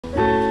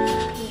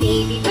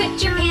Baby,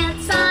 put your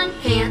pants on,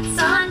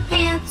 pants on,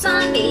 pants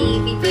on.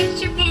 Baby,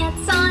 put your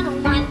pants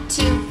on. 1,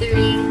 2,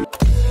 3.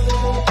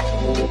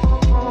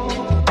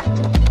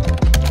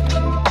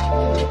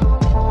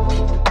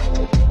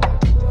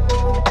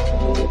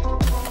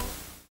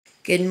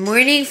 Good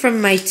morning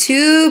from my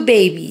 2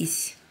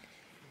 babies.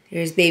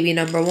 Here's baby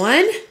number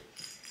 1.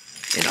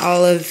 And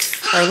all of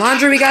our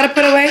laundry we gotta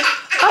put away.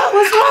 Oh,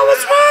 what's wrong?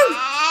 What's wrong?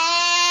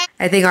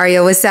 I think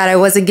Arya was sad I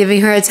wasn't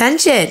giving her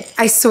attention.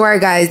 I swear,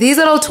 guys, these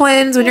little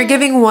twins, when you're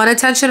giving one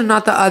attention and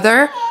not the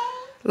other,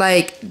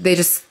 like, they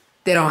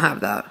don't have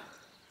that.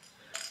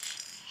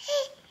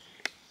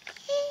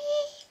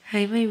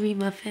 Hi, my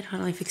remuffin.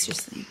 Hold on, let me fix your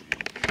sleeve.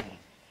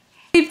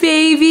 Hey,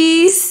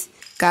 babies.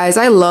 Guys,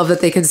 I love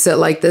that they can sit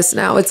like this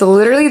now. It's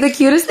literally the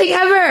cutest thing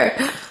ever.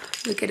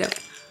 Look at them.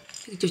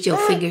 Look at your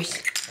fingers.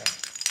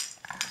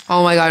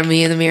 Oh my God,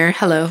 me in the mirror.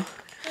 Hello.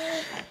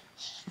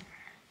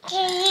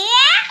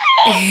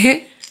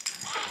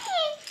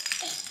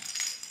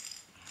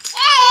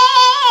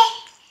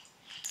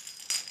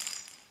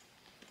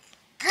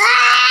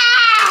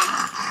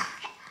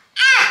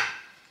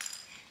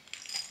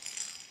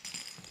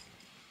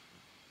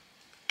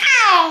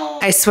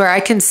 I swear I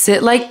can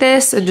sit like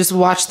this and just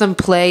watch them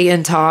play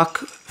and talk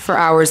for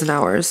hours and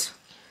hours.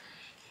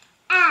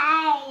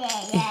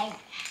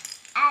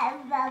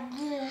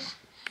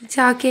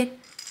 Talking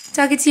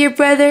to your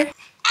brother.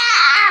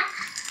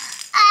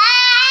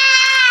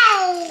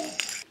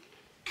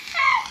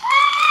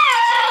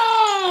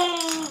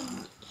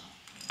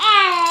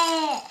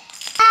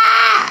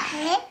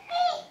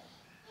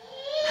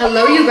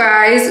 Hello, you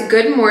guys.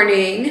 Good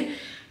morning.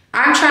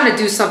 I'm trying to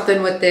do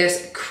something with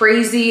this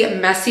crazy,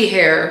 messy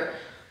hair.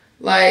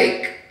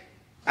 Like,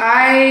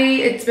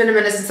 it's been a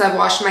minute since I've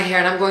washed my hair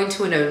and I'm going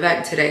to an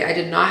event today. I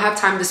did not have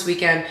time this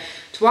weekend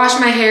to wash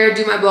my hair,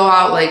 do my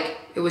blowout. Like,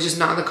 it was just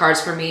not on the cards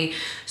for me.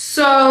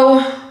 So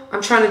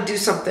I'm trying to do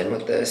something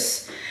with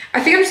this.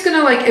 I think I'm just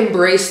gonna like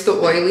embrace the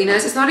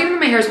oiliness. It's not even that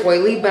my hair is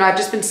oily, but I've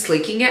just been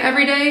sleeking it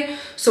every day.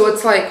 So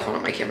it's like, hold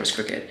on, my camera's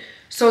crooked.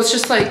 So it's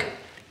just like,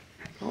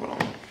 hold on.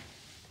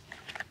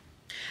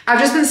 I've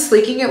just been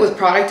sleeking it with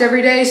product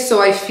every day,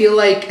 so I feel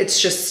like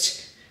it's just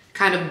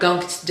kind of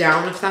gunked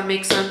down, if that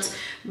makes sense.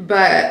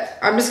 But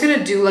I'm just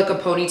gonna do like a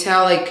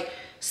ponytail, like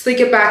sleek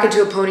it back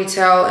into a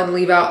ponytail and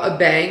leave out a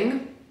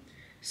bang.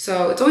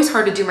 So it's always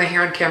hard to do my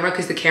hair on camera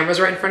because the camera's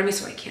right in front of me,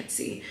 so I can't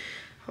see.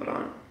 Hold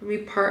on, let me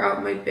part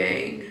out my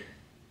bang.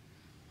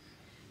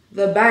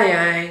 The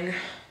bang.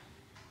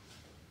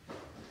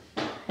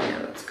 Yeah,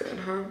 that's good,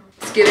 huh?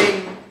 It's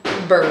giving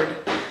bird.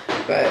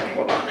 But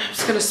hold on, I'm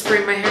just gonna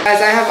spray my hair.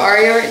 Guys, I have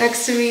Arya right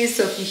next to me,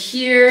 so if you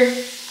hear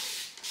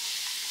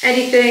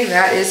anything,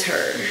 that is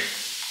her.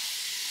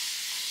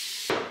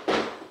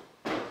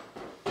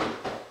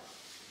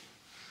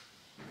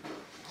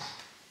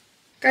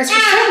 Guys, for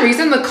some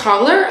reason, the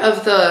collar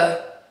of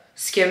the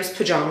Skims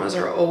pajamas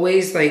are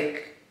always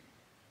like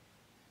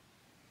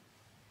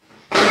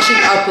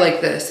punching up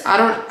like this.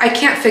 I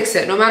can't fix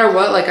it no matter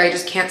what. Like, I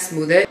just can't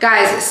smooth it.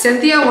 Guys,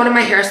 Cynthia, one of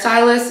my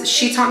hairstylists,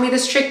 she taught me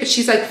this trick, but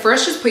she's like,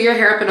 first just put your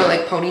hair up in a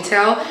like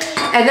ponytail,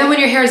 and then when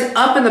your hair is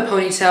up in the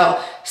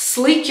ponytail,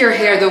 sleek your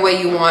hair the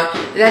way you want,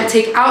 then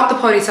take out the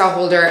ponytail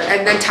holder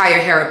and then tie your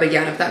hair up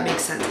again, if that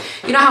makes sense.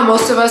 You know how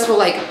most of us will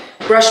like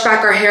brush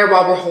back our hair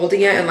while we're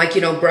holding it and like,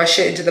 you know, brush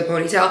it into the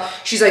ponytail?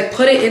 She's like,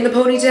 put it in the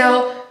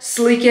ponytail,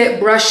 sleek it,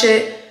 brush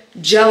it,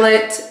 gel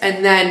it,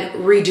 and then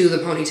redo the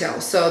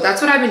ponytail. So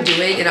that's what I've been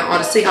doing, and it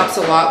honestly helps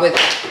a lot with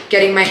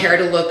getting my hair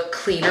to look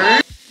cleaner.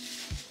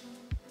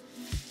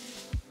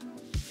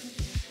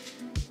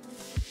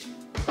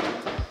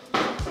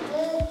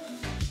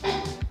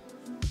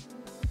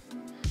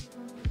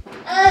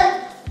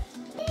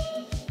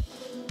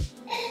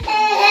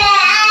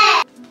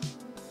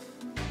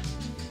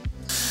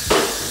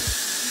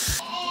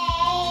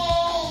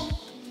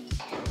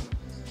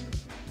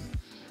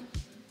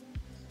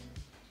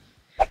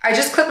 I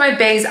just clip my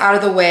bangs out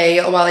of the way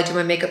while I do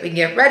my makeup and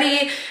get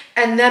ready.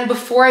 And then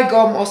before I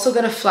go, I'm also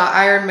gonna flat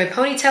iron my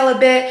ponytail a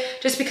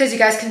bit, just because you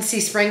guys can see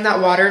spraying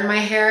that water in my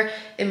hair,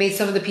 it made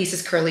some of the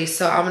pieces curly.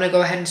 So I'm gonna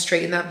go ahead and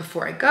straighten that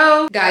before I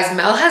go. Guys,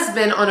 Mel has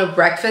been on a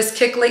breakfast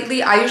kick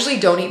lately. I usually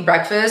don't eat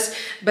breakfast,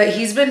 but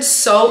he's been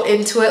so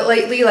into it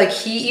lately. Like,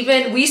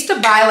 we used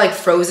to buy like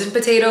frozen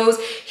potatoes.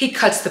 He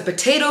cuts the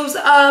potatoes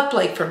up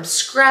like from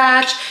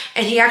scratch,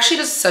 and he actually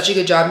does such a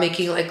good job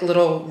making like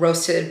little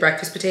roasted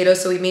breakfast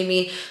potatoes. So he made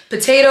me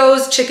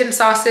potatoes, chicken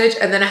sausage,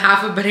 and then a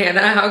half a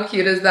banana. How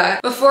cute is that?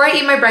 Before I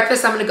eat my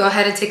breakfast, I'm gonna go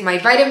ahead and take my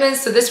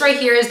vitamins. So this right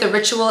here is the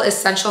Ritual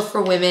Essential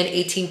for Women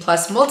 18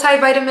 Plus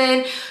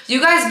multivitamin.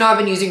 You guys know I've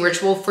been using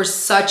Ritual for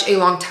such a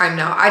long time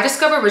now. I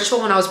discovered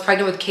Ritual when I was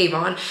pregnant with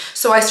Kayvon.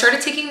 So I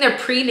started taking their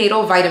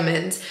prenatal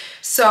vitamins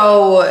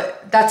So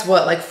that's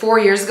what, like 4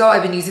 years ago,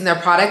 I've been using their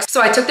products.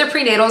 So I took their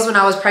prenatals when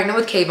I was pregnant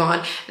with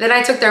Kayvon. Then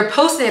I took their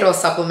postnatal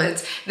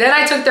supplements. Then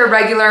I took their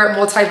regular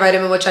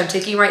multivitamin, which I'm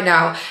taking right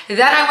now.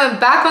 Then I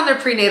went back on their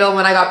prenatal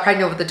when I got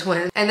pregnant with the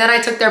twins. And then I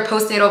took their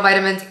postnatal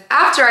vitamins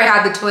after I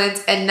had the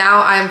twins. And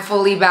now I'm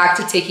fully back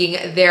to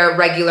taking their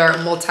regular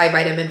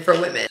multivitamin for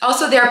women.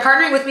 Also, they are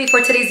partnering with me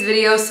for today's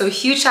video, so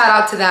huge shout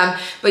out to them.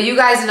 But you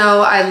guys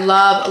know I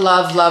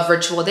love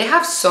Ritual. They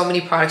have so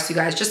many products, you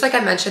guys. Just like I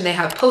mentioned, they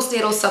have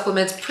postnatal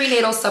supplements,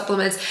 prenatal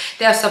supplements.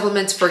 They have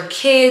supplements for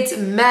kids,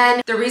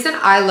 men. The reason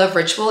I love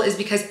Ritual is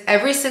because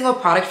every single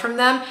product from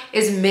them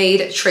is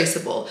made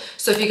traceable.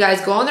 So if you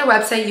guys go on their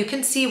website, you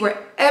can see where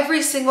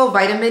every single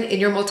vitamin in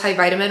your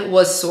multivitamin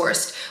was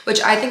sourced,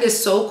 which I think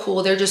is so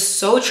cool. They're just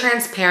so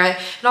transparent.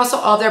 And also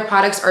all their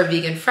products are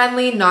vegan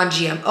friendly,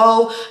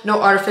 non-GMO,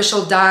 no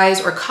artificial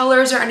dyes or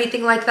colors or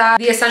anything like that.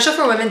 The Essential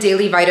for Women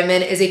Daily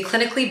Vitamin is a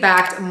clinically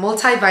backed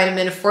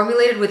multivitamin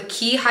formulated with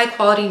key high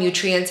quality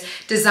nutrients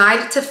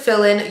designed to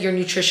fill in your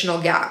nutritional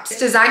gaps.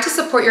 It's designed to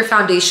support your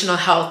foundational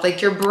health,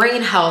 like your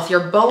brain health, your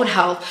bone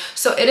health.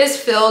 So it is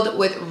filled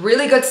with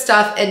really good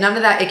stuff and none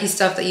of that icky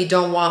stuff that you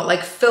don't want,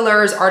 like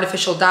fillers,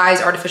 artificial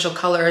dyes, artificial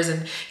colors,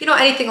 and you know,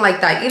 anything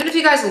like that. Even if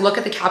you guys look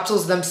at the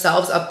capsules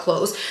themselves up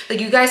close, like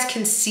you guys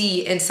can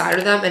see inside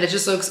of them and it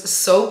just looks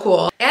so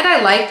cool. And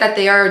I like that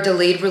they are a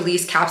delayed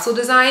release capsule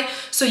design,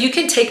 so you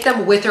can take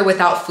them with or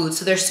without food.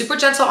 So they're super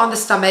gentle on the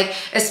stomach,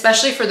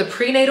 especially for the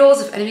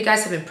prenatals. If any of you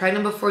guys have been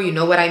pregnant before, you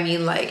know what I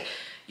mean. Like,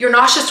 you're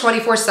nauseous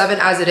 24/7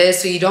 as it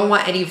is, so you don't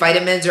want any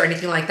vitamins or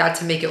anything like that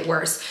to make it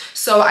worse.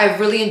 So I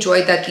really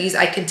enjoyed that these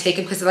I can take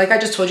them because like I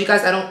just told you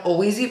guys, I don't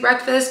always eat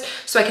breakfast.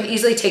 So I can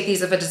easily take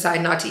these if I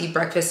decide not to eat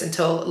breakfast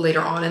until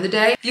later on in the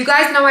day. You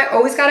guys know I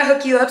always gotta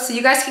hook you up, so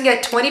you guys can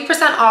get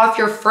 20% off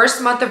your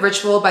first month of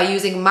Ritual by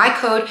using my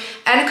code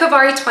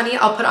Kavari20.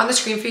 I'll put on the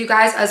screen for you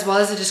guys as well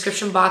as the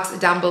description box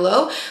down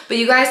below. But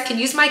you guys can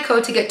use my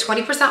code to get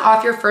 20%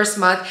 off your first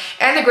month.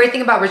 And the great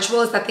thing about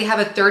Ritual is that they have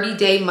a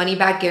 30-day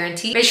money-back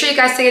guarantee. Make sure you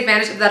guys take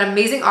advantage of that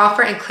amazing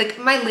offer and click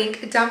my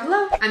link down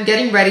below. I'm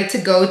getting ready to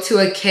go to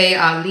a K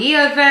Ali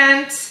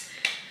event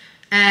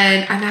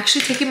and I'm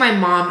actually taking my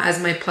mom as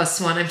my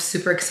 +1. I'm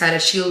super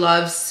excited. She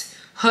loves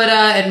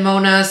Huda and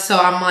Mona, so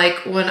I'm like,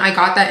 when I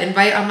got that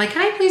invite, I'm like,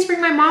 can I please bring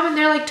my mom? And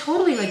they're like,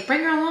 totally, like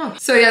bring her along.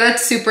 So yeah,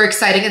 that's super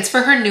exciting. It's for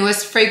her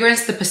newest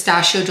fragrance, the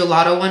pistachio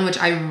gelato one, which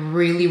I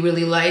really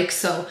like.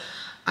 So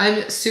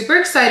I'm super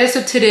excited.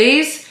 So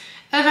today's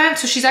event,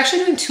 so she's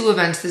actually doing 2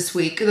 events this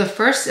week. The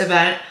first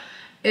event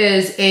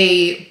is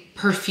a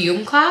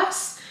perfume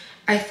class.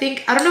 I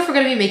don't know if we're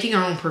gonna be making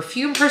our own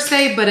perfume per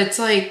se, but it's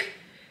like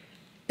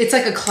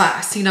a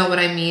class, you know what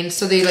I mean?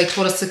 So they like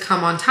told us to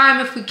come on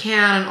time if we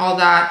can and all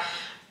that.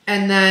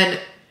 And then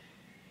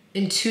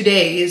in 2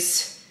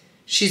 days,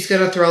 she's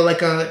gonna throw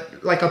like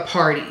a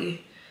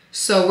party.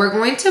 So we're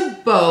going to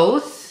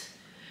both,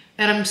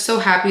 and I'm so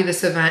happy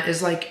this event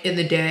is like in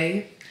the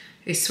day.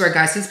 I swear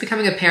guys, since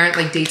becoming a parent,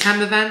 like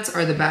daytime events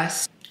are the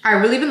best.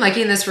 I've really been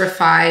liking this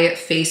Refi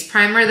face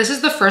primer. This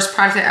is the first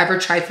product I ever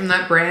tried from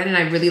that brand and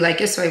I really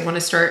like it, so I want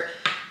to start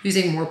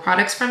using more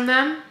products from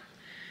them.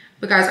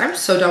 But guys, I'm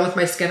so done with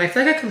my skin. I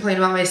feel like I complain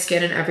about my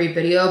skin in every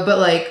video, but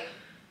like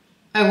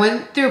I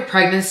went through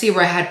pregnancy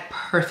where I had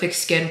perfect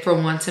skin for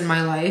once in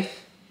my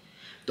life.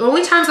 The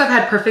only times I've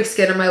had perfect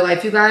skin in my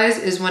life, you guys,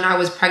 is when I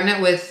was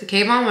pregnant with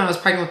Kayvon, when I was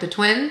pregnant with the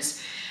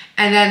twins.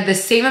 And then the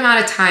same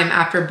amount of time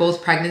after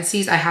both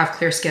pregnancies, I have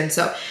clear skin.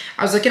 So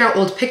I was looking at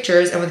old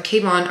pictures and with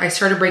Kayvon, I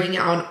started breaking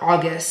out in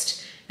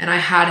August and I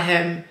had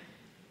him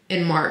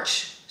in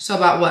March. So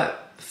about what,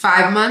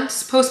 5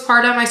 months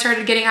postpartum, I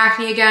started getting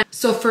acne again.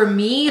 So for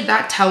me,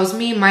 that tells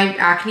me my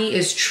acne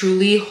is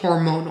truly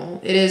hormonal.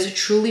 It is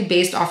truly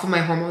based off of my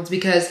hormones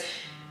because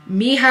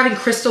me having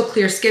crystal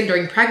clear skin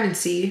during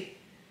pregnancy,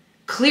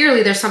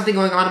 clearly there's something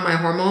going on in my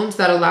hormones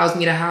that allows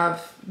me to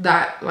have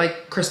that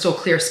like crystal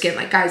clear skin.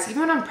 Like guys,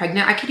 even when I'm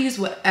pregnant, I could use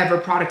whatever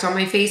product on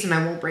my face and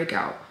I won't break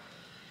out.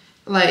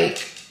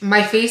 Like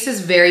my face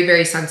is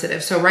very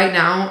sensitive. So right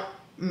now,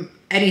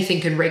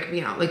 anything can break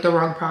me out, like the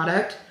wrong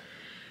product.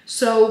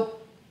 So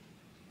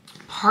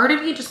part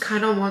of me just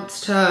kind of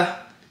wants to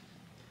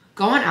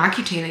go on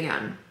Accutane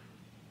again.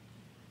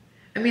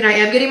 I mean, I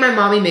am getting my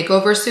mommy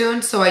makeover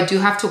soon, so I do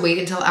have to wait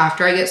until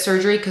after I get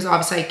surgery because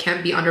obviously I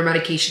can't be under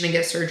medication and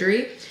get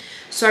surgery.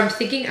 So I'm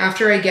thinking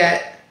after I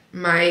get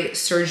my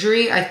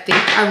surgery, I think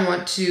I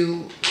want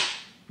to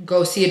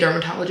go see a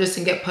dermatologist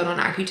and get put on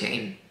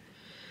Accutane.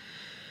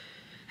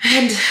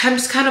 And I'm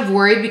just kind of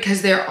worried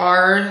because there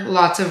are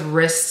lots of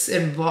risks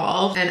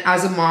involved. And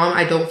as a mom,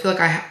 I don't feel like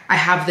I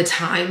have the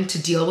time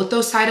to deal with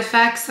those side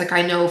effects. Like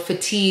I know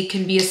fatigue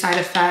can be a side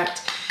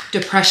effect,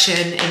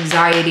 depression,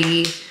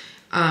 anxiety,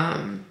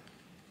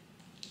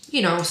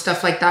 you know,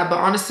 stuff like that. But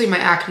honestly, my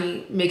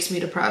acne makes me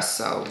depressed.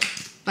 So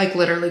like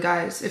literally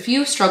guys, if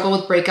you struggle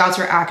with breakouts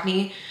or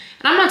acne,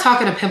 and I'm not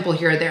talking a pimple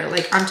here or there,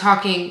 like I'm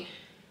talking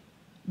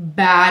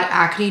bad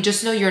acne,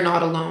 just know you're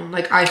not alone.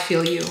 Like, I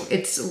feel you.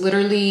 It's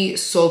literally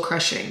soul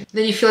crushing.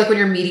 Then you feel like when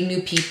you're meeting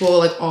new people,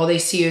 like all they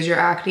see is your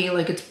acne.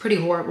 Like, it's pretty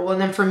horrible.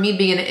 And then for me,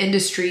 being in an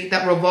industry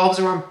that revolves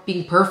around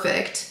being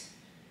perfect,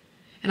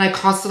 and I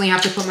constantly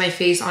have to put my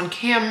face on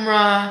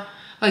camera.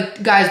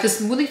 Like, guys, the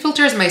smoothing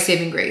filter is my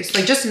saving grace.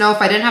 Like, just know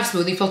if I didn't have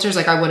smoothing filters,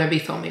 like, I wouldn't be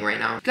filming right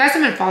now. If you guys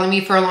have been following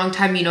me for a long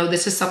time, you know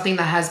this is something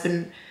that has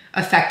been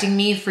affecting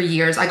me for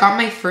years. I got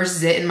my first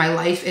zit in my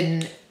life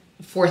in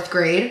 4th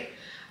grade. I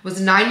was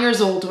 9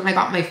 years old when I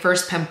got my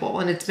first pimple,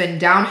 and it's been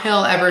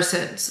downhill ever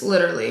since,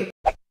 literally.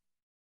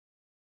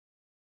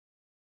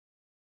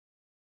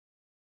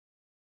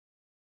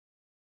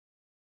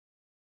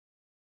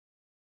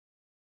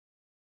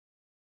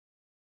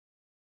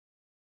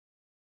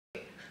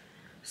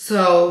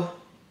 So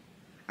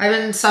I've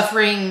been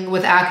suffering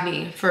with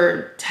acne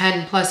for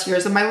 10 plus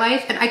years of my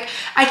life, and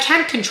I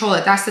can't control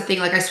it. That's the thing.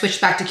 Like, I switched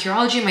back to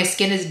Curology. My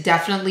skin is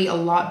definitely a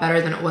lot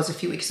better than it was a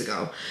few weeks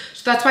ago.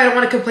 So that's why I don't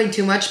want to complain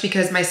too much,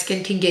 because my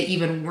skin can get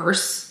even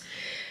worse.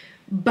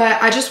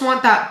 But I just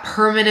want that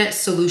permanent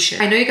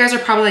solution. I know you guys are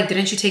probably like,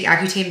 didn't you take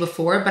Accutane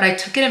before? But I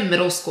took it in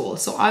middle school.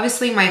 So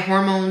obviously my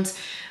hormones,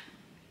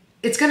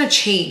 it's going to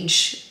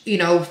change, you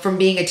know, from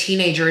being a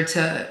teenager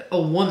to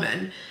a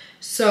woman.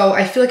 So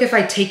I feel like if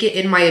I take it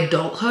in my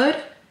adulthood,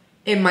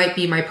 it might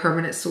be my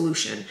permanent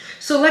solution.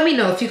 So let me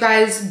know if you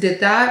guys did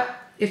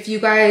that. If you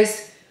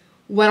guys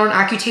went on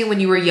Accutane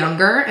when you were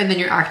younger and then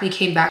your acne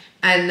came back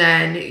and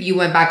then you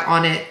went back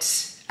on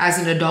it as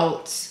an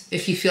adult,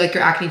 if you feel like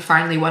your acne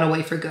finally went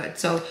away for good.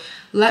 So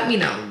let me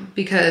know,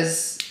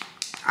 because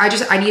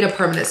I need a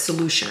permanent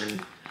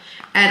solution.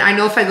 And I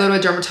know if I go to a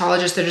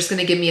dermatologist, they're just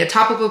gonna give me a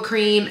topical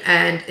cream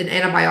and an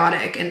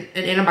antibiotic. And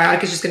an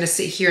antibiotic is just gonna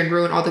sit here and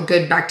ruin all the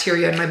good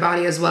bacteria in my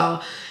body as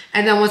well.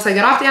 And then once I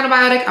get off the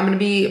antibiotic, I'm gonna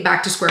be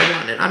back to square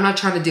one. And I'm not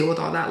trying to deal with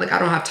all that. Like, I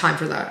don't have time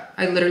for that.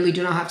 I literally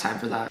do not have time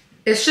for that.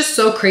 It's just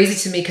so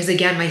crazy to me, because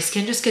again, my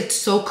skin just gets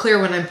so clear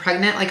when I'm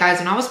pregnant. Like, guys,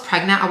 when I was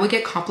pregnant, I would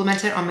get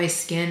complimented on my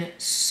skin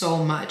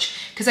so much,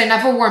 because I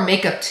never wore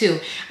makeup too.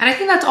 And I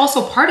think that's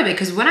also part of it,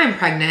 because when I'm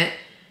pregnant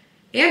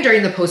and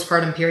during the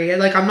postpartum period,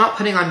 like, I'm not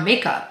putting on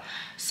makeup.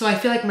 So I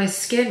feel like my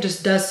skin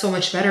just does so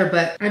much better,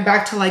 but I'm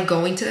back to like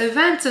going to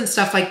events and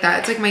stuff like that.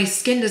 It's like my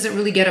skin doesn't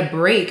really get a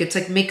break. It's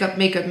like makeup,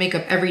 makeup,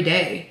 makeup every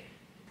day.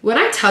 When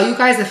I tell you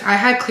guys, if I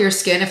had clear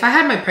skin, if I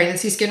had my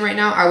pregnancy skin right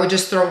now, I would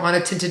just throw on a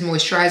tinted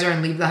moisturizer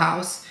and leave the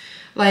house.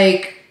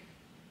 Like,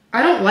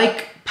 I don't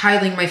like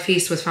piling my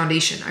face with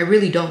foundation. I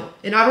really don't.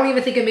 And I don't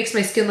even think it makes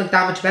my skin look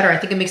that much better. I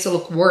think it makes it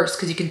look worse,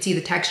 because you can see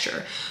the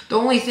texture. The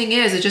only thing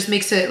is, it just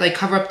makes it like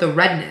cover up the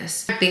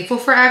redness. I'm thankful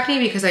for acne,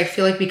 because I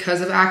feel like because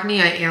of acne,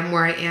 I am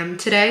where I am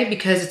today,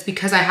 because it's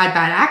because I had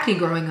bad acne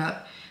growing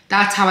up.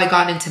 That's how I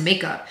got into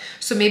makeup.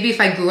 So maybe if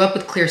I grew up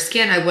with clear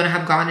skin, I wouldn't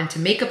have gone into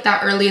makeup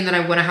that early, and then I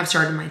wouldn't have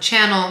started my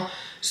channel.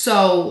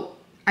 So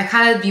I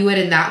kind of view it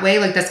in that way.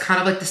 Like, that's kind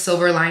of like the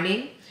silver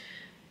lining.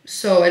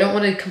 So I don't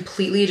want to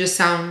completely just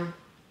sound,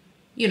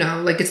 you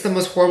know, like it's the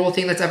most horrible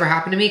thing that's ever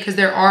happened to me, because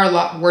there are a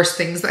lot worse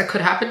things that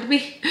could happen to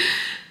me.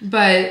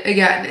 But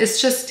again, it's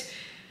just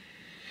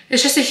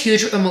a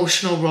huge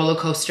emotional roller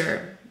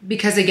coaster,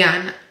 because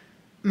again,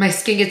 my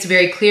skin gets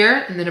very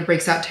clear and then it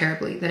breaks out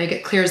terribly. Then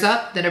it clears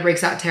up, then it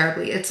breaks out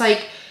terribly. It's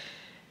like,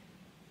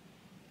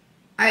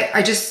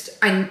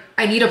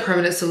 I need a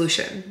permanent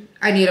solution.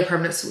 I need a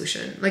permanent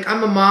solution. Like,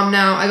 I'm a mom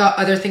now. I got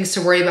other things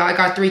to worry about. I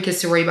got 3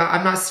 kids to worry about.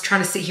 I'm not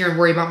trying to sit here and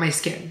worry about my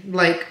skin.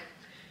 Like,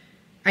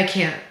 I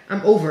can't.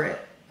 I'm over it.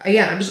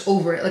 Again, I'm just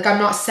over it. Like, I'm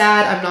not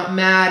sad. I'm not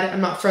mad.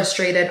 I'm not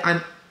frustrated.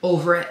 I'm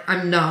over it.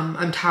 I'm numb.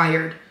 I'm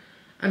tired.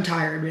 I'm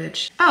tired,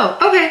 bitch. Oh,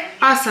 okay.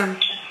 Awesome.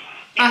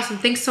 Awesome.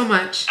 Thanks so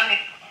much. Okay.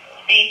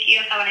 Thank you.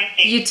 Have a nice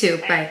day. You too.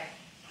 Bye.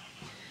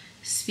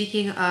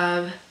 Speaking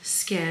of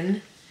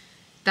skin,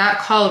 that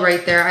call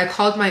right there, I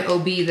called my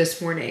OB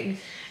this morning,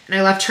 and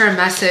I left her a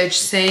message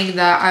saying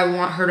that I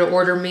want her to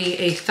order me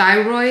a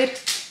thyroid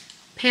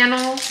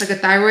panel, like a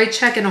thyroid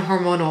check and a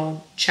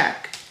hormonal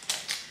check.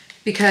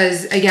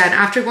 Because again,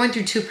 after going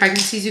through 2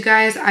 pregnancies, you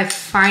guys, I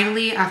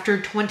finally, after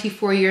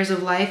 24 years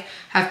of life,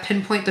 have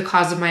pinpointed the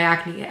cause of my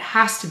acne. It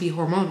has to be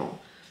hormonal.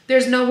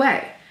 There's no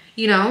way,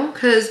 you know,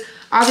 because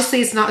obviously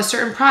it's not a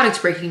certain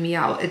product breaking me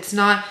out. It's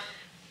not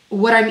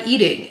what I'm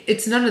eating.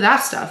 It's none of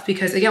that stuff.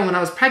 Because again, when I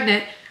was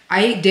pregnant,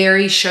 I ate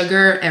dairy,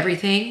 sugar,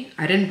 everything.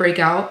 I didn't break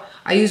out.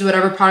 I used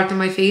whatever product on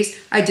my face.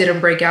 I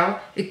didn't break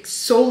out. It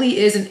solely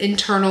is an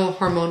internal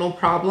hormonal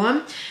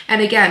problem.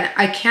 And again,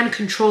 I can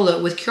control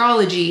it with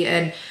Curology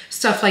and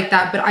stuff like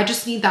that, but I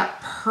just need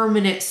that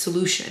permanent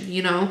solution,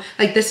 you know?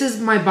 Like, this is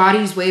my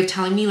body's way of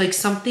telling me like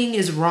something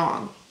is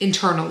wrong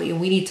internally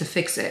and we need to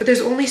fix it. But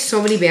there's only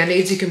so many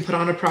band-aids you can put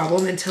on a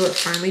problem until it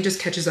finally just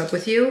catches up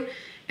with you.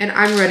 And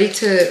I'm ready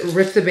to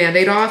rip the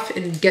band-aid off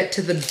and get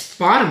to the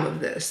bottom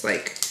of this.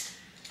 Like,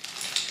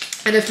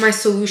 and if my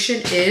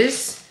solution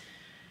is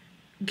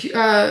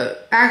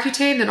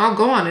Accutane, then I'll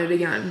go on it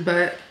again.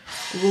 But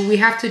we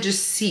have to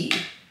just see.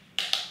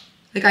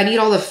 Like, I need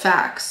all the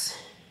facts.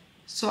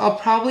 So I'll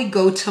probably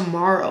go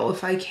tomorrow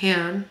if I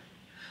can.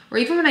 Or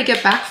even when I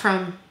get back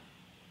from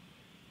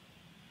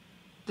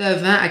the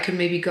event, I could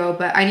maybe go,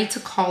 but I need to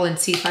call and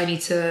see if I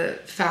need to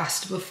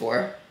fast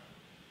before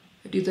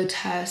I do the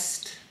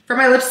test. For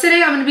my lips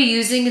today, I'm gonna be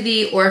using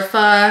the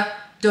Orpha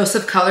Dose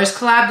of Colors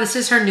collab. This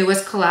is her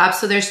newest collab.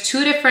 So there's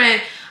 2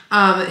 different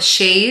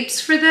shades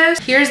for this.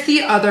 Here's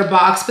the other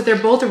box, but they're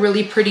both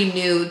really pretty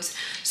nudes.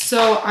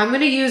 So I'm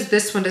gonna use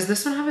this one. Does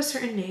this one have a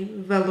certain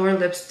name? Velour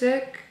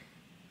lipstick?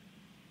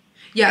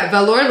 Yeah,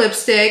 Velour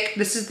lipstick.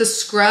 This is the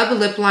Scrub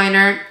lip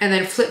liner, and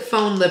then Flip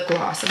Phone lip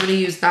gloss. I'm gonna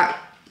use that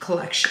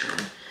collection.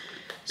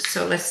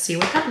 So let's see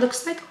what that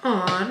looks like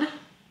on.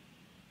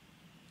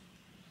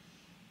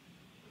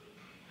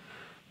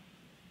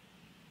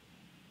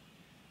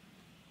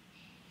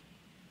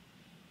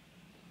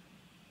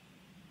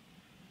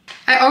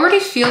 I already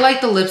feel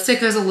like the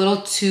lipstick is a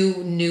little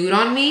too nude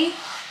on me.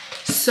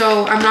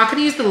 So I'm not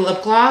gonna use the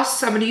lip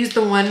gloss. I'm gonna use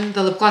the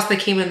lip gloss that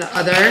came in the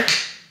other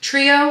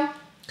trio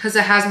because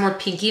it has more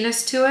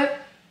pinkiness to it.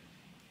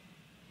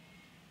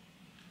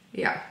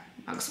 Yeah,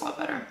 that looks a lot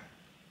better.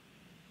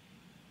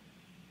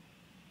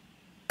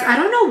 I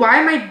don't know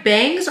why my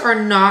bangs are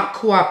not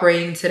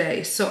cooperating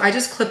today. So I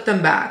just clipped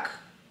them back.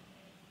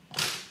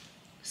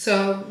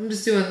 So I'm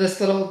just doing this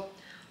little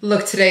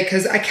look today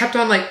because I kept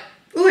on like,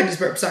 ooh, I just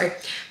burped, sorry.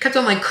 Kept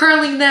on like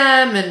curling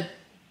them and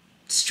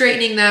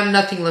straightening them.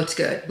 Nothing looked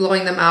good.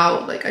 Blowing them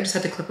out, like I just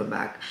had to clip them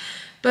back.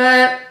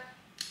 But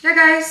yeah,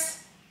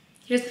 guys,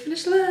 here's the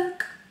finished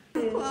look.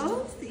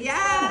 Close?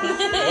 Yeah.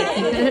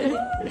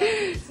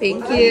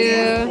 Thank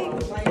you.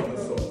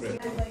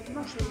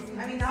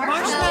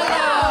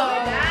 Marshmallow.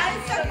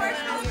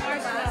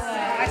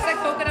 I said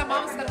coconut,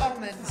 mom said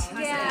almonds.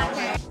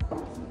 Yeah.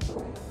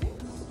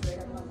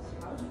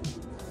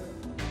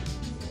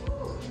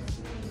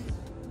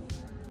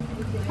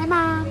 Hi,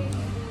 Mom.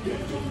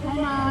 Hi,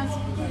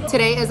 Mom.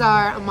 Today is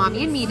our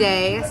Mommy and Me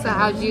Day. So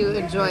how'd you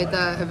enjoy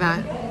the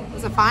event?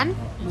 Was it fun?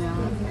 Yeah,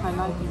 I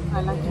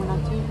like Mona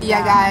too.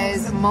 Yeah,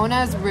 guys,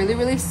 Mona's really,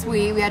 really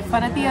sweet. We had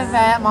fun at the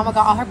event. Mama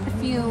got all her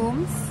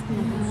perfumes.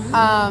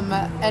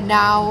 And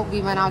now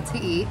we went out to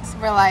eat.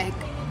 We're like,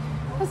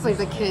 let's leave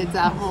the kids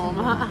at home.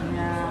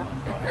 Yeah.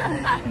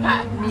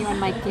 Me and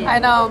my kids. I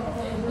know.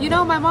 You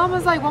know, my mom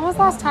was like, when was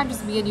the last time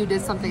just me and you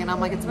did something? And I'm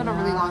like, it's been a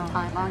really long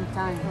time. A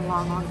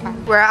long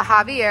time. We're at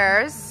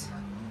Javier's,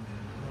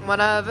 one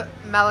of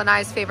Mel and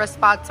I's favorite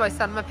spots. So I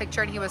sent him a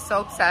picture and he was so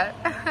upset.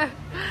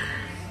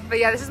 But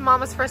yeah, this is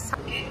Mama's first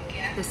time.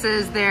 This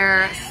is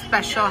their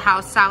special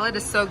house salad.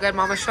 It's so good.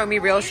 Mama showed me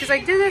reels. She's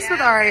like, do this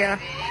with Aria.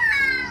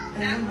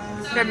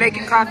 They're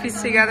making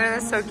coffees together.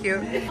 That's so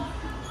cute.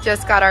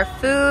 Just got our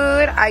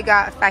food. I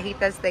got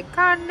fajitas de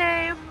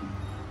carne.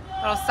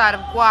 Little side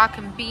of guac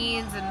and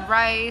beans and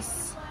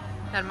rice.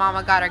 And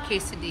Mama got our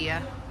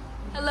quesadilla.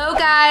 Hello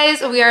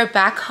guys, we are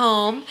back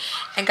home.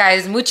 And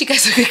guys, Muchi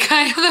guys look at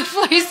Kai on the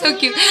floor, he's so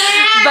cute.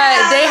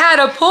 But they had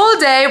a pool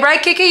day,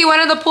 right Kiki? You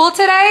went in the pool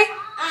today?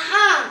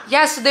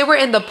 Yeah, so they were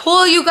in the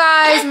pool, you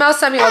guys. Mel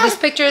sent me all these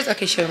pictures.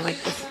 Okay, show them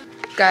like this.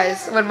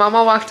 Guys, when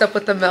Mama walked up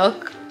with the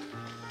milk,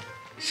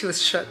 she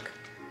was shook.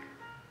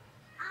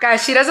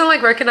 Guys, she doesn't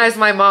like recognize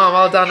my mom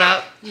all done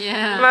up.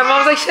 Yeah. My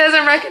mom's like, she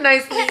doesn't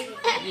recognize me.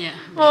 Yeah.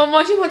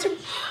 Mama, she wants her.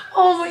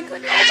 Oh my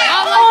goodness.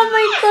 Oh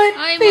my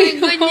goodness. Oh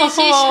my goodness,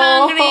 she's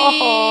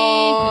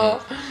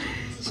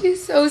hungry.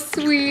 She's so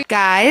sweet.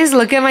 Guys,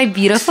 look at my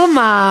beautiful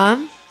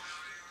mom.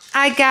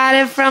 I got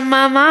it from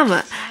my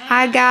mama.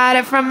 I got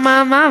it from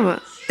my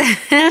mama.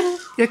 You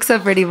look so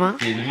pretty, Mom.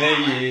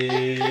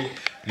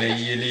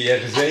 ميل يا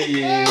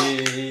غزيل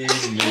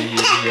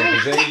ميل يا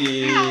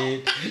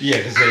غزيل يا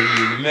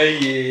غزيل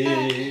ميل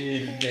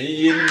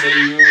ميل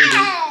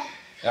ميولي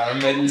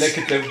اعمل لك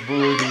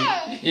تبولي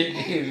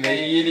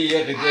ميل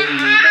يا غزيل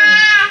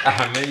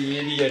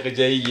ميل يا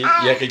غزيل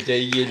يا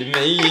غزيل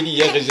ميل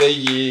يا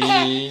غزيل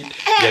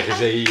يا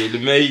غزيل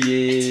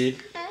ميل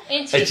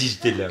أجيز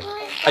دلم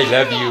I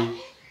love you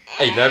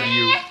I love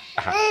you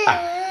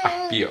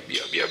Bio.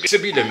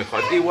 Sabila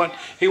Mikhad,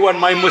 he want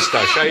my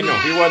mustache, I know,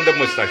 he want the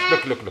mustache.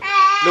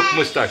 Look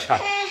mustache, ha.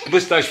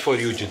 Mustache for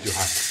you, Jitu,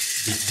 ha.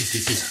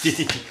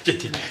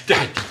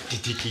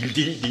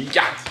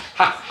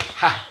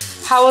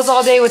 How was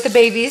all day with the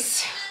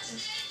babies?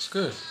 It's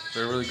good.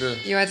 They're really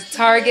good. You went to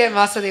Target,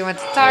 Masa, they went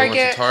to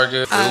Target.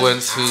 We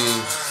went to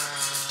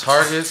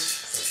Target.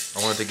 I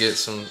wanted to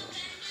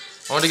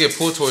get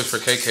pool toys for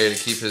KK to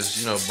keep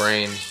his,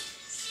 brain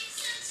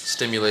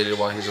stimulated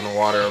while he's in the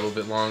water a little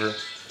bit longer.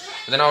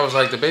 And then I was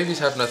like, the babies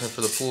have nothing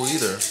for the pool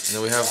either. And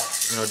then we have,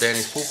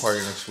 Danny's pool party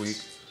next week.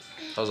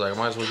 I was like, I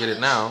might as well get it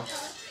now.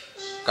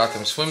 Got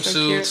them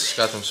swimsuits,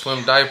 got them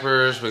swim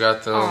diapers, we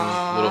got them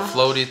little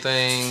floaty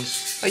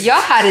things. Well, y'all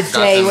had a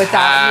day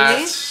without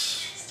me.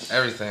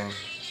 Everything.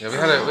 Yeah,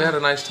 we had a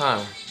nice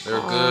time. They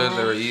were good,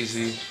 they were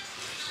easy.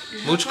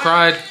 Mooch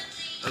cried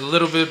a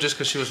little bit just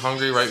because she was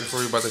hungry right before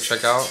we were about to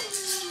check out.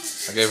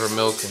 I gave her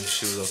milk and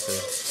she was okay.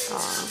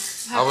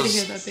 Happy to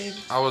hear that, babe.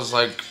 I was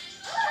like,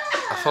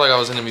 I felt like I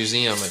was in a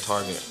museum at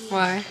Target.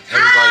 Why?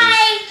 Everybody's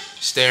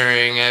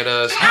staring at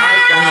us.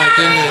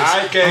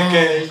 Hi,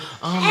 KK.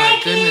 Oh my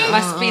goodness.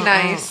 Must be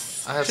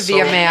nice I had to be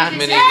a man.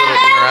 Many little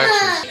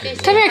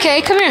interactions. Come here,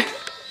 Kay. Come here.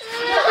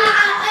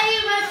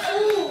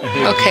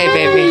 Okay,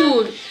 baby.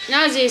 Food.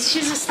 Nazi,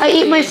 she's asleep. I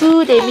eat my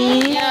food,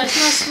 Amy. Yeah,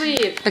 she's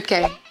asleep.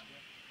 Okay.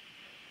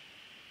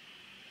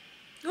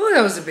 Oh,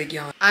 that was a big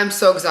yawn. I'm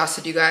so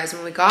exhausted, you guys.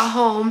 When we got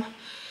home,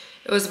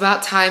 it was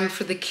about time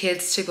for the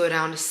kids to go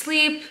down to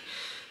sleep.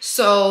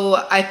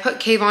 So I put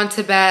Kayvon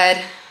to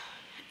bed.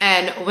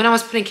 And when I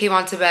was putting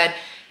Kayvon to bed,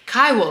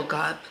 Kai woke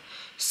up.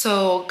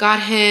 So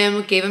got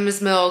him, gave him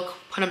his milk,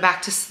 put him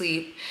back to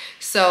sleep.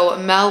 So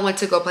Mel went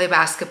to go play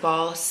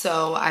basketball.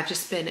 So I've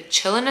just been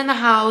chilling in the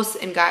house.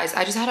 And guys,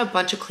 I just had a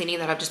bunch of cleaning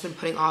that I've just been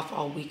putting off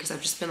all week because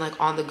I've just been like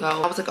on the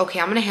go. I was like, okay,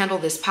 I'm gonna handle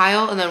this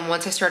pile. And then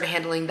once I started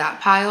handling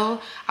that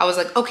pile, I was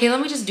like, okay, let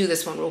me just do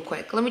this one real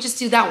quick. Let me just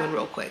do that one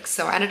real quick.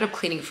 So I ended up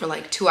cleaning for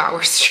like 2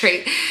 hours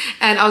straight.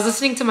 And I was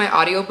listening to my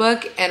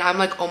audiobook and I'm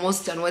like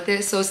almost done with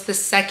it. So it's the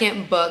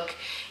second book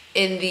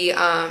in the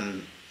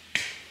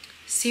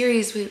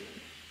series. Wait,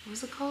 what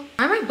was it called?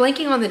 Why am I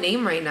blanking on the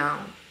name right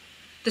now?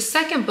 The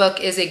second book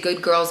is A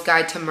Good Girl's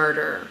Guide to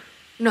Murder.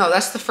 No,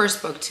 that's the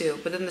first book too.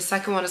 But then the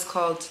second one is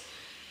called,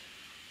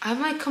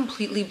 I'm like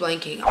completely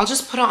blanking. I'll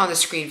just put it on the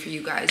screen for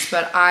you guys.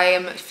 But I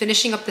am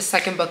finishing up the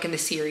second book in the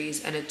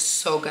series and it's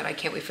so good. I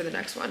can't wait for the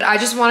next one. I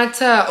just wanted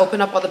to open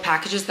up all the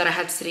packages that I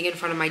had sitting in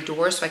front of my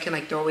door so I can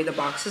like throw away the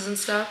boxes and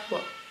stuff.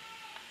 Well,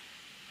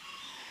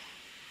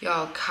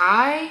 y'all,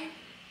 Kai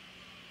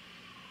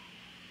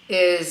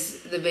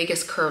is the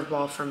biggest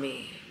curveball for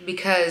me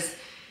because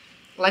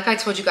like I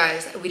told you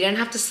guys, we didn't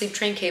have to sleep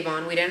train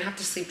Kayvon. We didn't have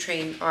to sleep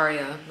train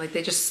Arya. Like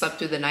they just slept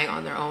through the night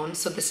on their own.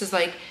 So this is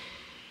like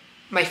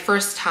my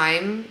first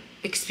time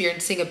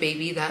experiencing a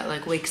baby that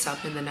like wakes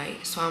up in the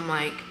night. So I'm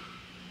like,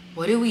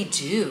 what do we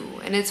do?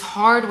 And it's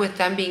hard with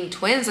them being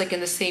twins, like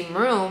in the same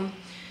room,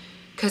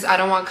 because I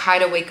don't want Kai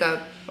to wake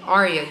up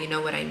Arya, you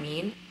know what I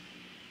mean?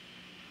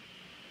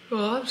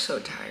 Oh, I'm so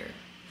tired.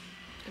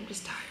 I'm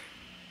just tired.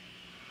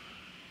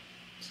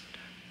 So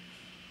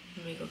tired.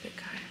 Let me go get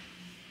Kai.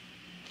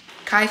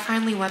 Kai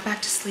finally went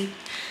back to sleep.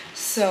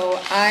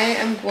 So I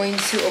am going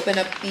to open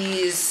up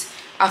these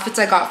outfits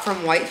I got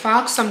from White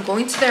Fox. So I'm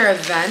going to their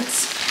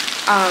event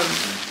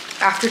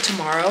after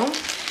tomorrow.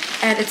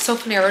 And it's so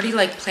funny, I already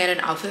like planned an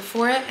outfit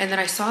for it. And then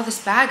I saw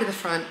this bag at the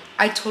front.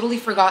 I totally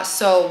forgot.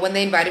 So when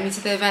they invited me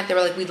to the event, they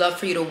were like, we'd love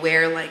for you to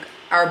wear like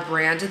our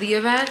brand to the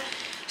event.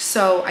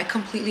 So I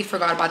completely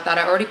forgot about that.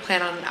 I already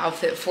planned on an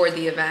outfit for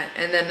the event.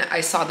 And then I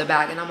saw the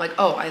bag and I'm like,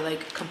 oh, I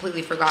like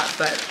completely forgot.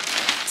 But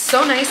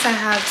so nice, I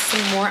have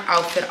some more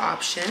outfit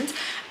options.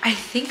 I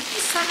think they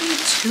sent me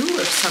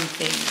 2 of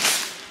something.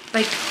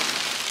 Like,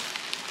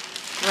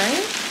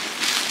 right?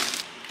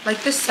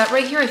 Like this set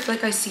right here, I feel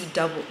like I see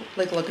double.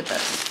 Like, look at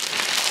this.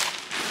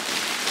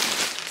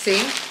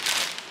 See?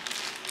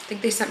 I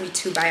think they sent me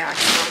 2 by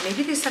accident.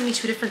 Maybe they sent me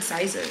 2 different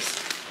sizes.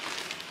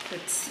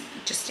 Let's see,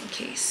 just in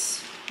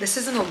case. This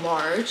isn't a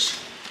large.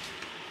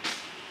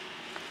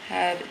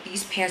 Had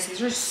these pants.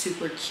 These are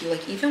super cute.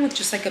 Like even with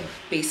just like a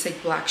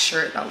basic black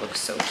shirt, that looks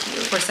so cute.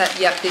 Of course,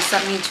 yep, they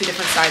sent me in 2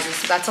 different sizes.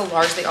 So that's a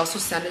large. They also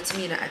sent it to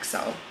me in an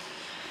XL.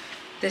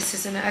 This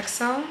is an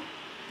XL.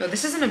 No,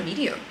 this isn't a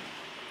medium.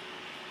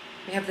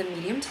 We have the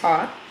medium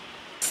top.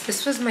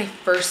 This was my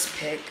first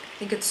pick. I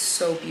think it's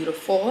so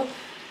beautiful.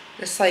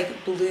 This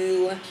like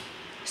blue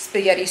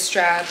spaghetti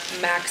strap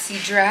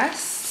maxi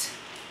dress.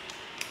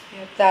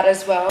 Yep, that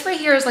as well. Right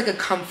here is like a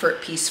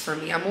comfort piece for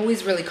me. I'm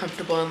always really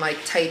comfortable in like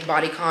tight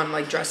bodycon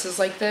like dresses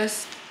like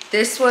this.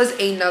 This was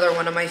another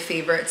one of my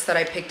favorites that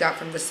I picked out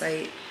from the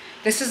site.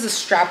 This is a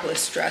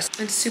strapless dress.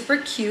 It's super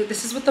cute.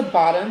 This is what the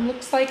bottom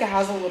looks like. It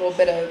has a little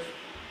bit of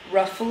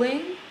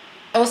ruffling.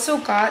 Also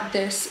got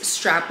this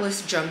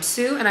strapless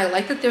jumpsuit, and I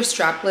like that their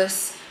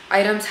strapless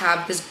items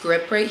have this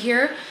grip right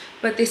here,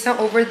 but they sent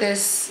over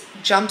this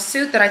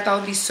jumpsuit that I thought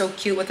would be so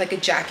cute with like a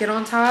jacket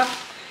on top.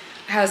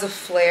 It has a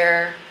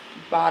flare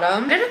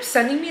bottom. They ended up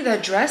sending me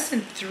that dress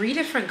in 3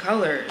 different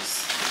colors.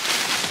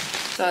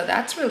 So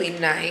that's really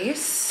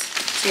nice.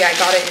 So yeah, I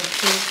got it in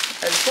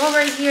pink as well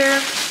right here.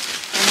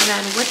 And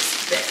then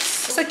what's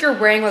this? Looks like you're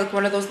wearing like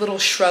one of those little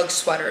shrug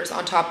sweaters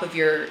on top of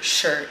your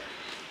shirt.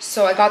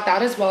 So I got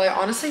that as well. I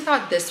honestly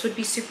thought this would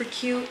be super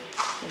cute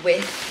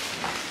with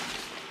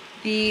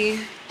the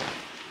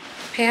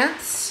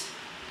pants.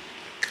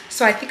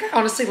 So I think I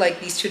honestly like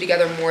these 2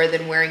 together more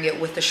than wearing it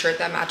with the shirt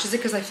that matches it,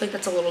 because I feel like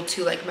that's a little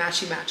too like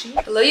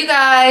matchy-matchy. Hello you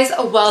guys,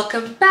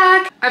 welcome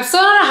back. I'm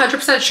still not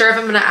 100% sure if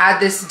I'm gonna add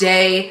this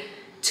day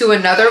to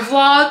another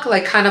vlog,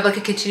 like kind of like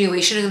a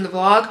continuation in the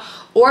vlog,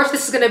 or if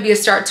this is gonna be a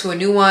start to a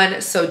new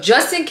one. So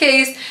just in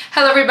case,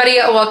 hello everybody,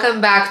 welcome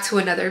back to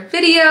another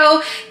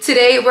video.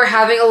 Today we're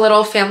having a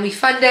little family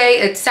fun day.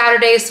 It's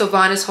Saturday, so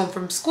Vaughn is home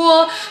from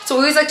school. So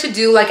we always like to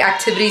do like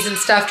activities and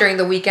stuff during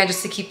the weekend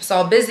just to keep us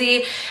all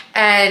busy.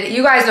 And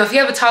you guys know, if you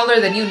have a toddler,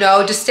 then you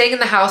know, just staying in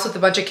the house with a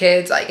bunch of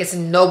kids, like it's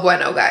no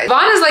bueno, guys.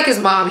 Vaughn is like his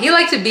mom. He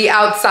likes to be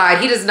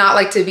outside. He does not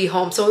like to be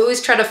home. So we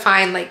always try to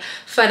find like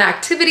fun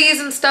activities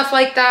and stuff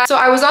like that. So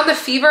I was on the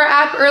Fever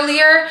app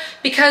earlier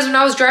because when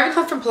I was driving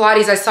home from Pilates,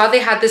 Pilates, I saw they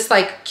had this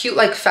like cute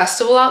like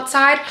festival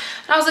outside,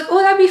 and I was like,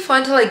 oh, that'd be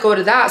fun to like go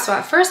to that. So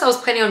at first I was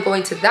planning on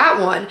going to that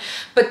one,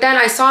 but then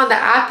I saw on the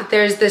app that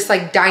there's this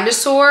like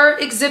dinosaur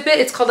exhibit.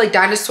 It's called like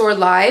Dinosaur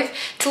Live.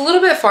 It's a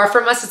little bit far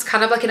from us. It's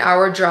kind of like an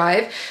hour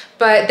drive.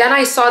 But then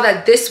I saw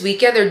that this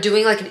weekend they're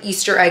doing like an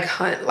Easter egg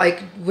hunt,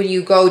 like when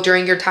you go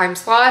during your time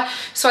slot.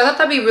 So I thought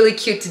that'd be really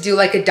cute to do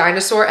like a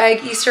dinosaur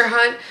egg Easter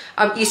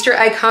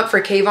egg hunt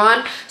for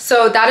Kayvon.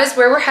 So that is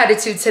where we're headed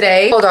to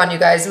today. Hold on, you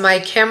guys. My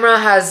camera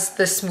has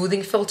the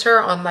smoothing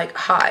filter on like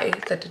high.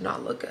 That did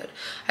not look good.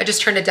 I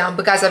just turned it down.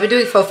 But guys, I've been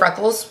doing faux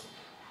freckles.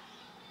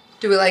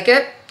 Do we like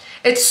it?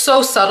 It's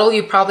so subtle,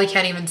 you probably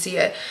can't even see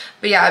it.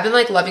 But yeah, I've been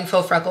like loving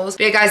faux freckles.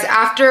 But yeah, guys,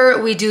 after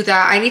we do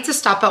that, I need to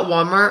stop at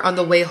Walmart on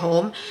the way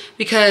home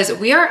because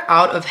we are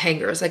out of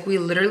hangers. Like we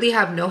literally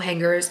have no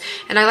hangers,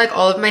 and I like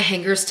all of my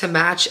hangers to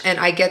match, and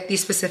I get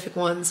these specific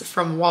ones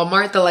from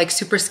Walmart, the like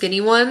super skinny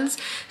ones.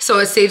 So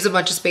it saves a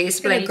bunch of space.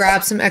 But I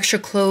grab some extra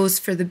clothes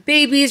for the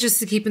babies just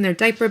to keep in their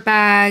diaper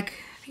bag.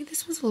 I think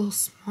this one's a little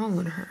small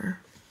on her.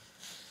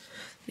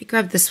 Let me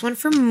grab this one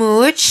for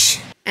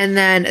Mooch, and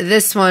then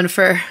this one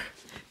for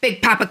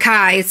Big Papa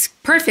Kai. It's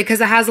perfect because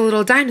it has a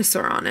little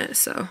dinosaur on it.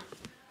 So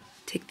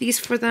take these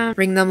for them.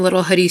 Bring them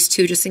little hoodies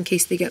too, just in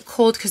case they get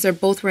cold, because they're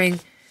both wearing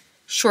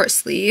short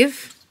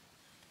sleeve.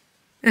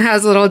 It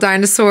has a little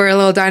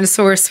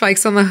dinosaur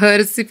spikes on the hood.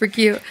 It's super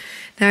cute.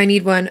 Now I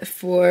need one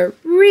for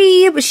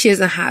Rhea, but she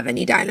doesn't have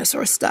any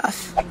dinosaur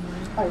stuff.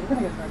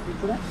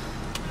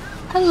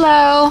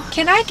 Hello.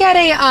 Can I get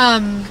a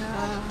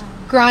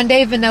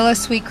grande vanilla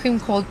sweet cream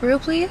cold brew,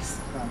 please?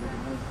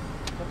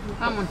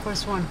 Come on,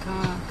 first one.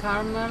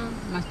 Caramel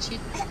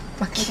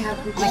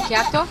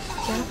macchiato.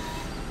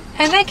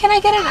 And then can I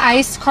get an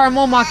iced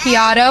caramel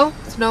macchiato?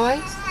 No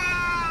ice?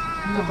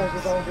 No.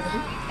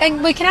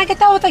 And wait, can I get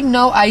that with like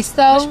no ice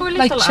though?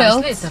 Like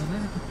chill?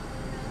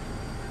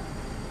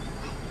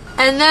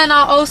 And then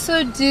I'll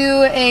also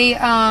do a, you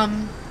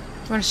want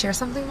to share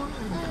something, Mom?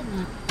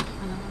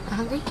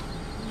 Hungry?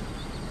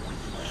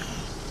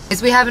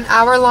 We have an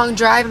hour-long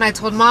drive, and I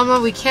told Mama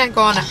we can't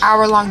go on an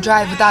hour-long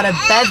drive without a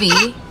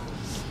bevy.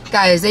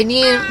 Guys, they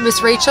need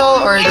Miss Rachel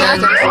or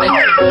Auntie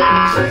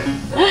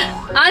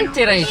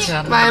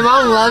Rachel. My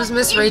mom loves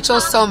Miss Rachel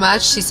so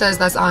much, she says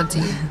that's auntie.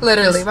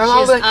 Literally. My mom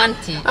will be like,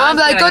 auntie. I'm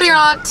like, go to your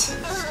aunt.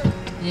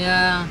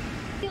 Yeah.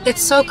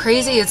 It's so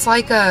crazy. It's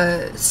like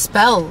a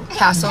spell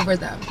cast over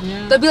them.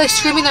 Yeah. They'll be like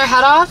screaming their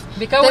head off.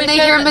 Because then they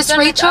hear Miss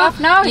Rachel.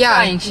 Now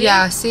Yeah,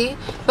 yeah, see?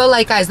 But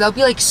like, guys, they'll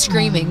be like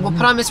screaming. We'll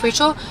put on Miss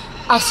Rachel.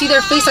 I'll see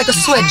their face like a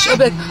switch. I'll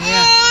be like,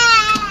 yeah.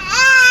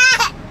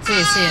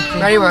 See.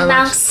 Ready, Roy?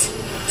 Mouse.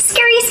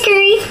 Scurry,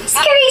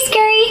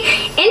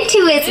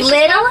 into his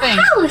little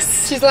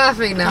house. She's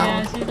laughing now.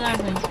 Yeah, she's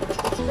laughing.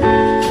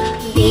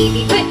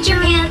 Baby, put your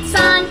pants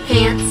on,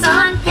 pants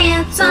on,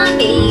 pants on.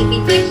 Baby,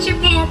 put your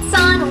pants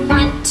on.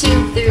 1,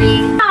 2, 3.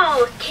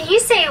 Oh, can you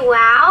say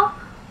wow?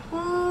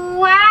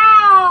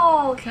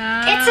 Wow.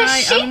 Kai, It's a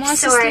shape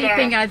almost sorter.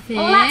 sleeping, I think.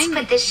 Let's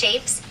put the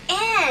shapes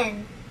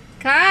in.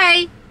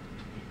 Kai.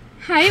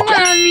 Hi,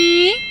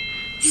 mommy.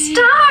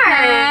 Star.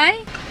 Hi.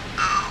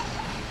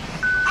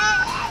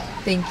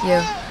 Thank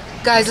you.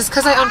 Guys, it's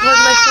because I unplugged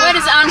my phone. Where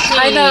is Auntie?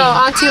 I know,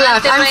 Auntie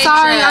left. I'm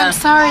Rachel.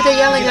 sorry, they're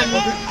yelling at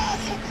me.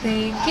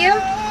 Thank you.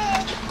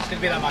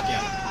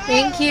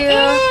 Thank you.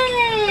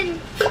 In.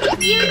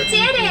 You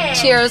did it.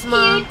 Cheers,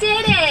 Mom. You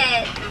did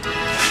it.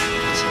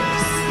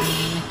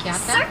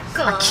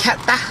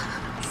 Macchiata.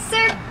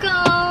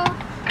 Circle.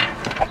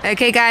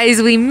 Okay,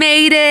 guys, we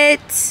made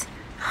it.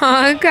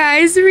 Oh,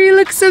 guys, Rhea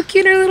looks so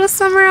cute in her little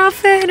summer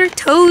outfit and her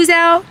toes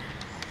out.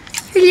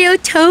 Her little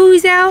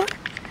toes out.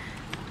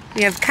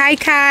 We have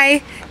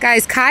Kai.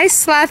 Guys, Kai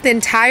slept the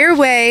entire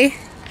way,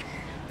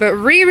 but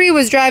Riri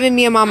was driving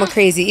me and Mama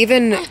crazy.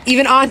 Even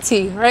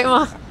Auntie, right,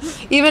 Mom?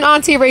 Even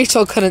Auntie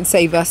Rachel couldn't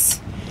save us.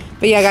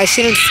 But yeah, guys,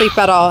 she didn't sleep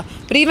at all.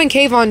 But even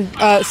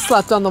Kayvon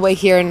slept on the way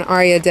here, and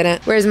Arya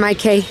didn't. Where's my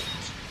Kay?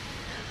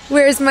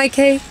 Where's my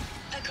Kay?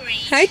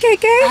 Hi,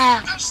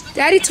 KK.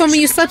 Daddy told me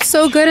you slept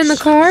so good in the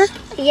car.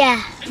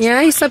 Yeah.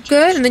 Yeah, you slept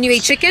good, and then you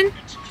ate chicken.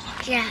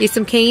 Yeah. Ate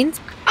some canes.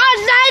 A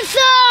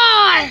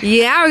dinosaur!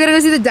 Yeah, we're gonna go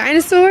see the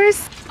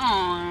dinosaurs.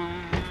 Aww.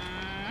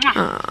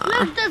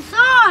 With the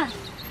sauce.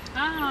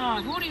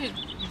 Ah, who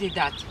did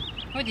that?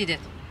 Who did it?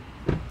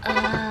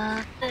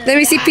 Let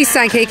me see peace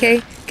sign,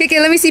 KK. KK,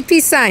 let me see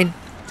peace sign.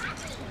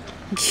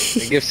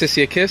 Give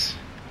Sissy a kiss.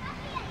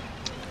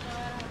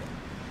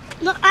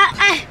 Look,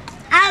 I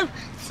have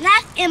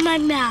snack in my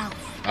mouth.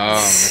 Oh,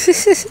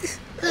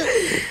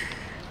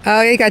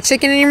 Oh, you got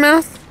chicken in your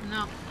mouth?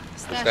 No.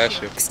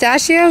 pistachio.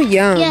 Pistachio?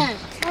 Yum. Yes.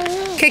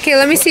 KK,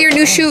 let me see your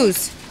new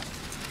shoes.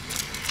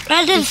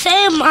 That's the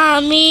same,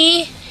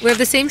 Mommy. We have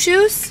the same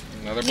shoes?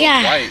 No, they're both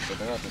Yeah. white, but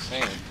they're not the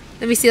same.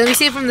 Let me see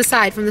it from the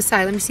side,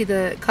 Let me see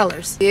the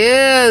colors.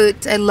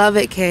 Cute. I love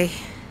it, Kay.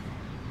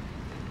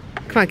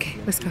 Come on, Kay,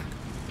 let's go.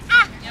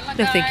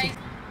 No, thank you.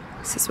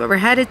 This is what we're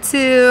headed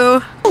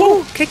to.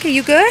 Oh, KK,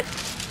 you good?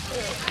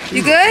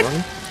 You good?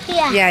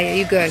 Yeah. Yeah,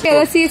 you good. Okay,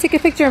 let's see you take a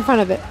picture in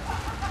front of it.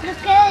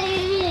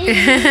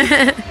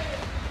 Okay.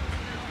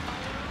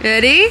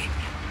 Ready?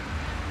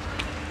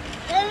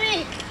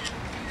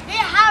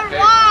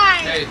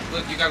 Hey,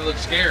 look, you gotta look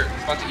scared.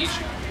 It's about to eat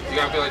you. You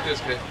gotta be like this,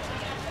 kid.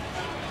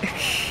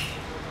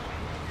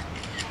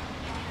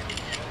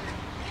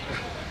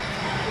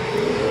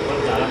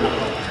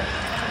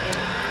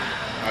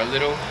 Our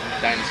little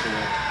dinosaur.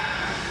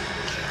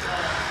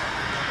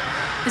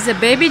 Is a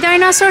baby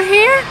dinosaur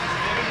here?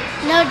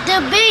 No,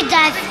 the big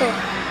dinosaur.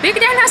 Big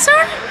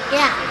dinosaur?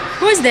 Yeah.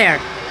 Who's there?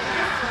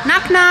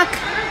 Knock knock.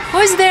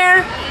 Who's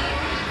there?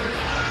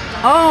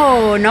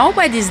 Oh,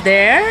 nobody's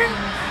there.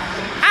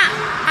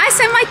 I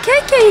see my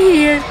KK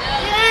here.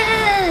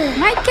 Yeah.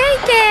 My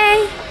KK.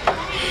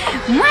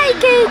 My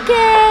KK.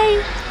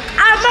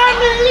 I'm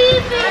gonna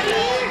leave it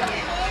here.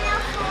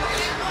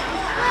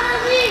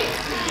 Mommy.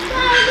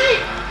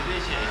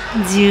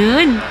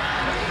 June.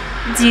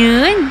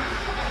 June.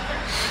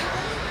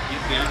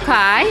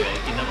 Kai.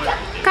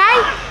 Kai.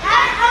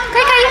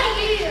 Kai Kai.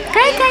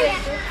 Kai Kai.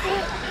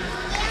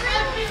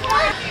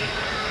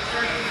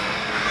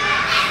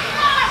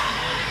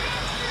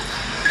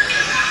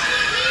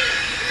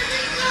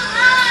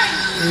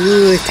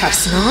 Ooh,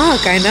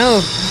 tarsnok, I know.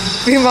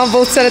 We mom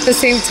both said at the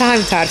same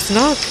time,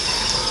 tarsnok.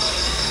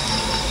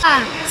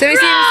 So we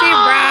see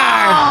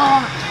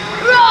rawr.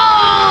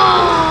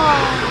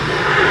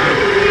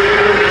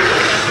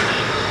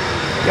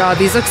 Y'all,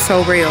 these look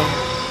so real.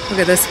 Look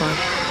at this one.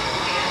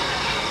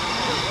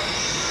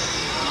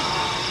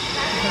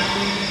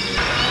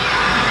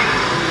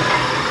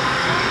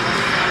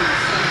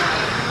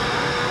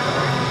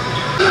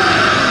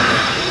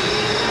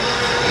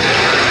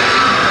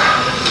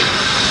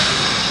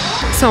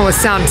 This one would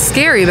sound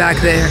scary back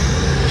there.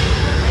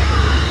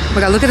 Oh my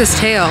God, look at this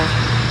tail.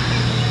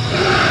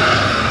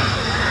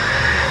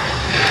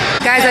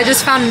 Guys, I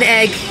just found an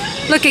egg.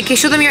 Look, Kiki,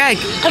 show them your egg.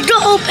 I have to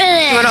open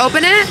it. You want to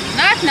open it?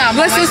 Not now.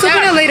 Let's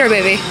open it later,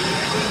 baby.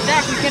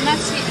 Dark, you cannot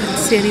see.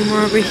 Let's see any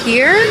more over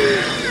here.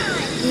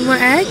 Any more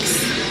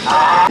eggs?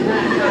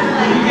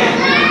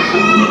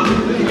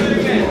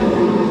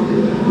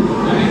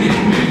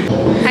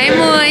 Hi,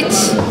 Mooch.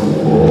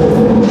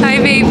 Hi,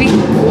 baby.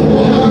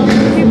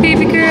 Hey,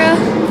 baby girl.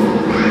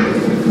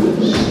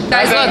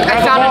 Guys, look,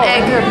 I found an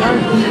egg.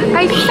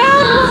 I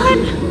found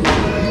one.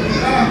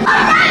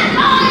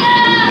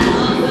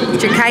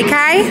 It's your Kai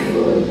Kai?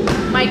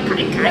 My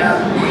Kai Kai.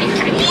 My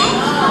Kai Kai.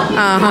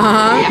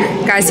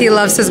 Uh-huh. Guys, he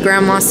loves his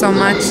grandma so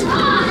much.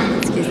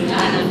 Excuse me.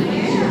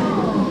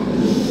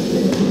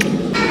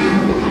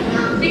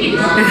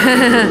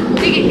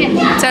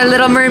 It's our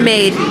little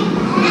mermaid.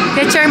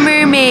 It's our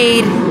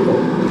mermaid.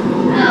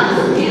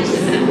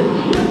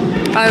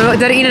 Oh,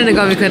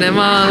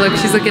 look,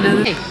 she's looking at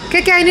it.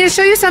 Kiki, I need to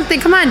show you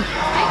something. Come on.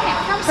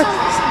 Look.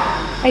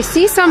 I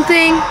see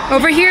something.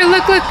 Over here,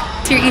 look, look.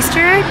 It's your Easter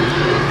egg.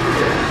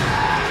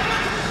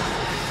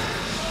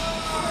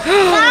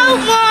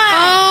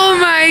 Oh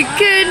my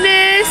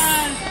goodness.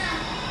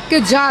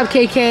 Good job,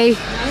 KK.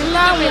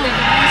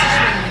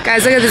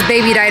 Guys, look at this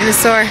baby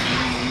dinosaur.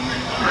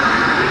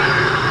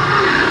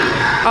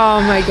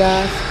 Oh my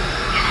gosh.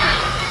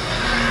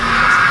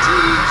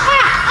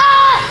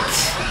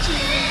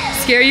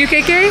 Scare you,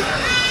 KK?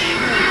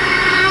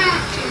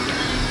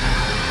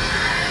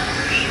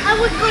 I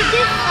would go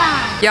this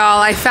one.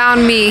 Y'all, I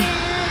found me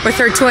with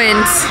her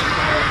twins.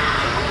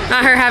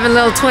 Not her having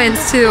little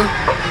twins too.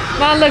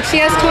 Mom, look, she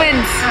has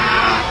twins.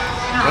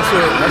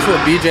 That's what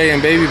BJ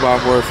and Baby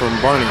Bop were from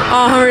Barney.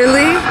 Oh,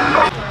 really?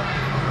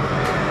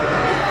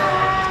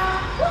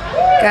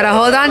 Gotta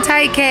hold on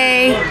tight,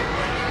 Kay.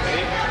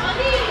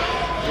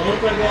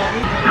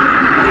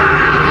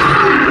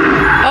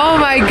 Oh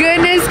my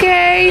goodness,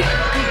 Kay.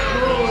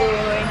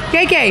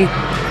 KK,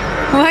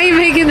 why are you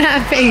making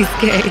that face,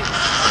 Kay?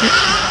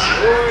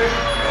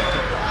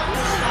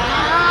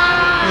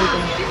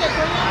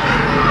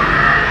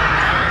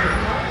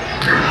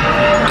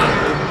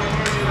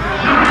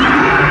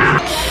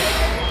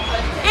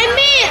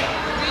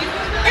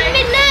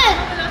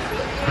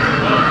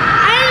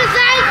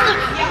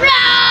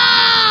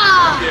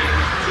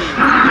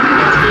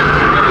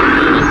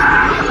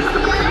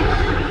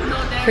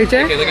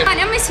 Picture? Come on,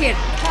 Emma's here.